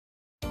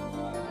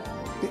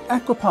The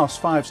Aquapulse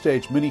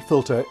 5-stage mini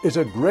filter is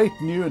a great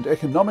new and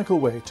economical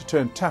way to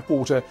turn tap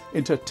water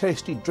into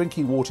tasty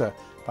drinking water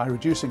by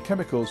reducing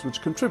chemicals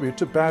which contribute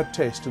to bad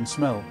taste and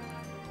smell.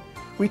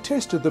 We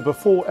tested the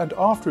before and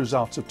after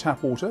results of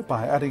tap water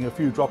by adding a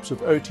few drops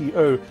of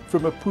OTO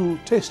from a pool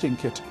testing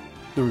kit.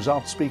 The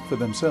results speak for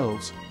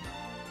themselves.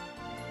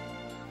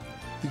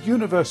 The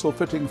universal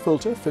fitting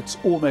filter fits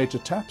all major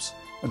taps,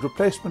 and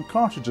replacement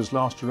cartridges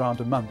last around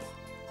a month.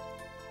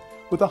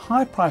 With a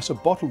high price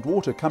of bottled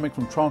water coming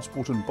from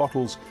transport and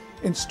bottles,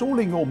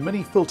 installing your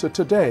mini filter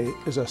today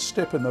is a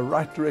step in the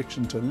right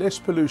direction to less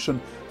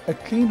pollution, a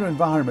cleaner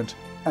environment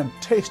and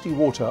tasty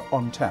water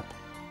on tap.